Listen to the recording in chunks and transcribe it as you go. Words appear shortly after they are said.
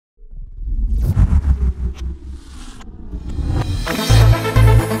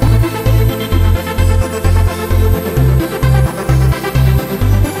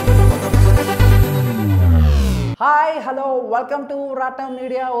Welcome to రాట్నం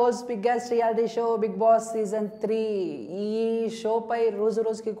media ఓస్ biggest reality show big boss season 3. ఈ షోపై రోజు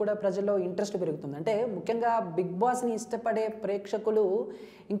రోజుకి కూడా ప్రజల్లో ఇంట్రెస్ట్ పెరుగుతుంది. అంటే ముఖ్యంగా బిగ్ బాస్ని ఇష్టపడే ప్రేక్షకులు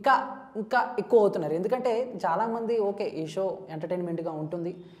ఇంకా ఇంకా ఎక్కువ అవుతున్నారు. ఎందుకంటే చాలామంది ఓకే ఈ షో ఎంటర్టైన్మెంట్గా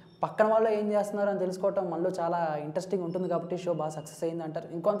ఉంటుంది, పక్కన వాళ్ళు ఏం చేస్తున్నారు అని తెలుసుకోవటం మనలో చాలా ఇంట్రెస్టింగ్ ఉంటుంది కాబట్టి షో బాగా సక్సెస్ అయింది అంటారు.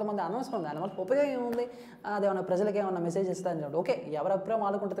 ఇంకొంతమంది అనవసరం ఉంది, దానివల్ల ఉపయోగం ఏముంది, అదేమన్నా ప్రజలకి ఏమన్నా మెసేజ్ ఇస్తారని చెప్పి ఓకే ఎవరి అభిప్రాయం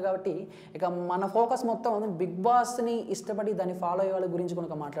వాళ్ళకుంటుంది. కాబట్టి ఇక మన ఫోకస్ మొత్తం బిగ్ బాస్ని ఇష్టపడి దాన్ని ఫాలో అయ్యే వాళ్ళ గురించి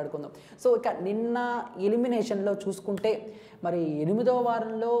కనుక మాట్లాడుకుందాం. సో ఇక నిన్న ఎలిమినేషన్లో చూసుకుంటే మరి 8వ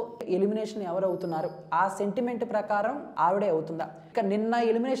వారంలో ఎలిమినేషన్ ఎవరు అవుతున్నారు, ఆ సెంటిమెంట్ ప్రకారం ఆవిడే అవుతుందా? ఇక నిన్న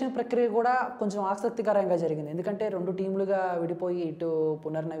ఎలిమినేషన్ ప్రక్రియ కూడా కొంచెం ఆసక్తికరంగా జరిగింది. ఎందుకంటే 2 టీములుగా విడిపోయి ఇటు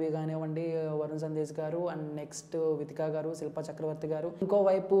పునర్నవి కానివ్వండి, వరుణ్ సందేశ్ గారు అండ్ నెక్స్ట్ వితికా గారు, శిల్ప చక్రవర్తి గారు,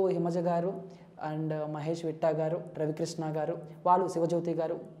 ఇంకోవైపు హిమజ గారు అండ్ మహేష్ విట్టా గారు, రవి కృష్ణ గారు, వాళ్ళు శివజ్యోతి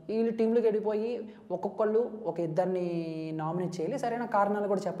గారు, వీళ్ళు టీంలకు వెళ్ళిపోయి ఒక్కొక్కళ్ళు ఒక ఇద్దరిని నామినేట్ చేయాలి, సరైన కారణాలు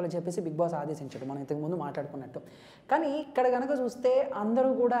కూడా చెప్పాలని చెప్పేసి బిగ్ బాస్ ఆదేశించాడు, మనం ఇంతకుముందు మాట్లాడుకున్నట్టు. కానీ ఇక్కడ కనుక చూస్తే అందరూ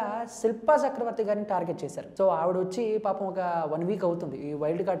కూడా శిల్ప చక్రవర్తి గారిని టార్గెట్ చేశారు. సో ఆవిడ వచ్చి పాపం ఒక 1 వీక్ అవుతుంది ఈ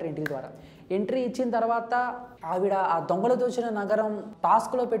వైల్డ్ కార్డ్ ఎంట్రీ ద్వారా. ఎంట్రీ ఇచ్చిన తర్వాత ఆవిడ ఆ దొంగలు దోచిన నగరం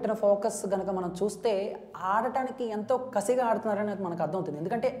టాస్క్లో పెట్టిన ఫోకస్ కనుక మనం చూస్తే ఆడటానికి ఎంతో కసిగా ఆడుతున్నారని మనకు అర్థమవుతుంది.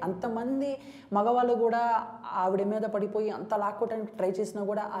 ఎందుకంటే అంతమంది మగవాళ్ళు కూడా ఆవిడ మీద పడిపోయి అంత లాక్కోవడానికి ట్రై చేసినా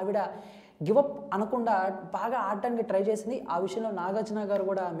కూడా ఆవిడ గివప్ అనకుండా బాగా ఆడటానికి ట్రై చేసింది. ఆ విషయంలో నాగార్జున గారు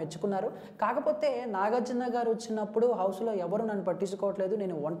కూడా మెచ్చుకున్నారు. కాకపోతే నాగార్జున గారు వచ్చినప్పుడు హౌస్లో ఎవరు నన్ను పట్టించుకోవట్లేదు,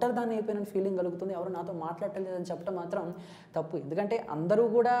 నేను ఒంటరిదాన్ని అయిపోయిన ఫీలింగ్ కలుగుతుంది, ఎవరు నాతో మాట్లాడలేదు అని చెప్పడం మాత్రం తప్పు. ఎందుకంటే అందరూ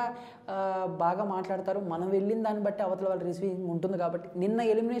కూడా బాగా మాట్లాడతారు, మనం వెళ్ళిన దాన్ని బట్టి అవతల వాళ్ళ రిసీవింగ్ ఉంటుంది. కాబట్టి నిన్న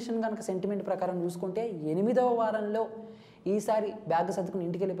ఎలిమినేషన్ కనుక సెంటిమెంట్ ప్రకారం చూసుకుంటే 8వ వారంలో ఈసారి బ్యాగ్ సర్దుకుని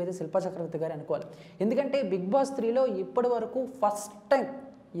ఇంటికి వెళ్ళిపోతే శిల్ప చక్రవర్తి గారు అనుకోవాలి. ఎందుకంటే బిగ్ బాస్ 3లో ఇప్పటి వరకు ఫస్ట్ టైం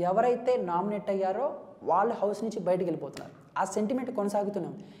ఎవరైతే నామినేట్ అయ్యారో వాళ్ళ హౌస్ నుంచి బయటకు వెళ్ళిపోతున్నారు. ఆ సెంటిమెంట్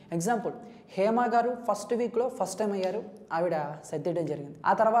కొనసాగుతున్నాం. ఎగ్జాంపుల్ హేమ గారు ఫస్ట్ వీక్లో ఫస్ట్ టైం అయ్యారు, ఆవిడ సర్దేయడం జరిగింది.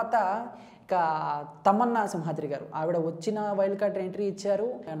 ఆ తర్వాత ఇక తమన్నా సింహాద్రి గారు ఆవిడ వచ్చిన వైల్డ్ కార్డ్ ఎంట్రీ ఇచ్చారు,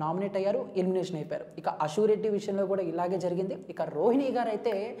 నామినేట్ అయ్యారు, ఎలిమినేషన్ అయిపోయారు. ఇక అశూరెడ్డి విషయంలో కూడా ఇలాగే జరిగింది. ఇక రోహిణి గారు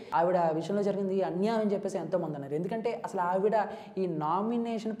అయితే ఆవిడ విషయంలో జరిగింది అన్యాయం అని చెప్పేసి ఎంతోమంది అన్నారు. ఎందుకంటే అసలు ఆవిడ ఈ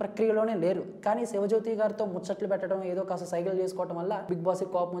నామినేషన్ ప్రక్రియలోనే లేరు, కానీ శివజ్యోతి గారితో ముచ్చట్లు పెట్టడం, ఏదో కాస్త సైకిల్ చేసుకోవడం వల్ల బిగ్ బాస్కి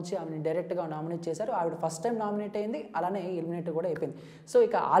కోపం వచ్చి ఆమెను డైరెక్ట్గా నామినేట్ చేశారు. ఆవిడ ఫస్ట్ టైం నామినేట్ అయింది, అలానే ఎలిమినేట్ కూడా అయిపోయింది. సో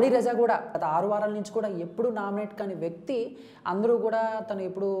ఇక ఆలీ రజా కూడా గత 6 వారాల నుంచి కూడా ఎప్పుడు నామినేట్ కాని వ్యక్తి, అందరూ కూడా తను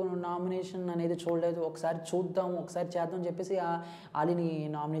ఎప్పుడు నామినేషన్ అనేది చూడలేదు, ఒకసారి చూద్దాం ఒకసారి చేద్దాం అని చెప్పేసి ఆలీని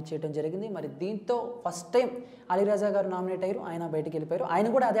నామినేట్ చేయడం జరిగింది. మరి దీంతో ఫస్ట్ టైం అలీ రాజా గారు నామినేట్ అయ్యారు, ఆయన బయటికి వెళ్ళిపోయారు. ఆయన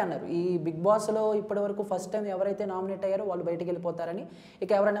కూడా అదే అన్నారు, ఈ బిగ్ బాస్లో ఇప్పటి వరకు ఫస్ట్ టైం ఎవరైతే నామినేట్ అయ్యారో వాళ్ళు బయటికి వెళ్ళిపోతారని.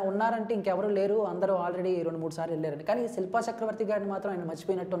 ఇక ఎవరైనా ఉన్నారంటే ఇంకెవరు లేరు, అందరూ ఆల్రెడీ 2-3 సార్లు వెళ్ళారని. కానీ శిల్పా చక్రవర్తి గారిని మాత్రం ఆయన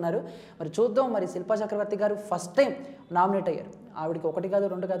మర్చిపోయినట్టున్నారు. మరి చూద్దాం, మరి శిల్పా చక్రవర్తి గారు ఫస్ట్ టైం నామినేట్ అయ్యారు, ఆవిడకి 1 కాదు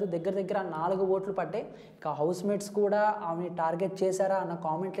 2 కాదు దగ్గర 4 ఓట్లు పడ్డాయి. ఇక హౌస్ మేట్స్ కూడా ఆమెని టార్గెట్ చేశారా అన్న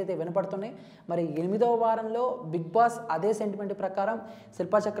కామెంట్లు అయితే వినపడుతున్నాయి. మరి 8వ వారంలో బిగ్ బాస్ అదే సెంటిమెంట్ ప్రకారం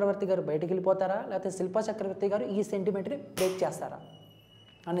శిల్పా చక్రవర్తి గారు బయటికి వెళ్ళిపోతారా, లేకపోతే శిల్పా చక్రవర్తి గారు ఈ సెంటిమెంట్ని బ్రేక్ చేస్తారా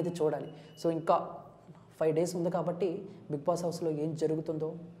అనేది చూడాలి. సో ఇంకా 5 డేస్ ఉంది కాబట్టి బిగ్ బాస్ హౌస్లో ఏం జరుగుతుందో,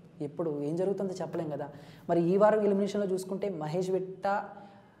 ఎప్పుడు ఏం జరుగుతుందో చెప్పలేం కదా. మరి ఈ వారం ఎలిమినేషన్లో చూసుకుంటే మహేష్ విట్ట,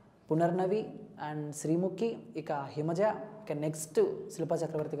 పునర్నవి అండ్ శ్రీముఖి, ఇక హిమజ, ఇక నెక్స్ట్ శిల్పా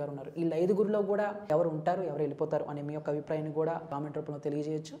చక్రవర్తి గారు ఉన్నారు. ఈ 5గురిలో కూడా ఎవరు ఉంటారు, ఎవరు వెళ్ళిపోతారు అనే మీ యొక్క అభిప్రాయాన్ని కూడా కామెంట్ రూపంలో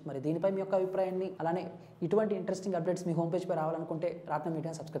తెలియజేయచ్చు. మరి దీనిపై మీ యొక్క అభిప్రాయాన్ని, అలానే ఇటువంటి ఇంట్రెస్టింగ్ అప్డేట్స్ మీ హోమ్ పేజ్పై రావాలనుకుంటే రాట్నం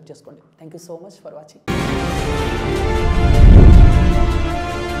మీడియా సబ్స్క్రైబ్ చేసుకోండి. Thank you so much for watching.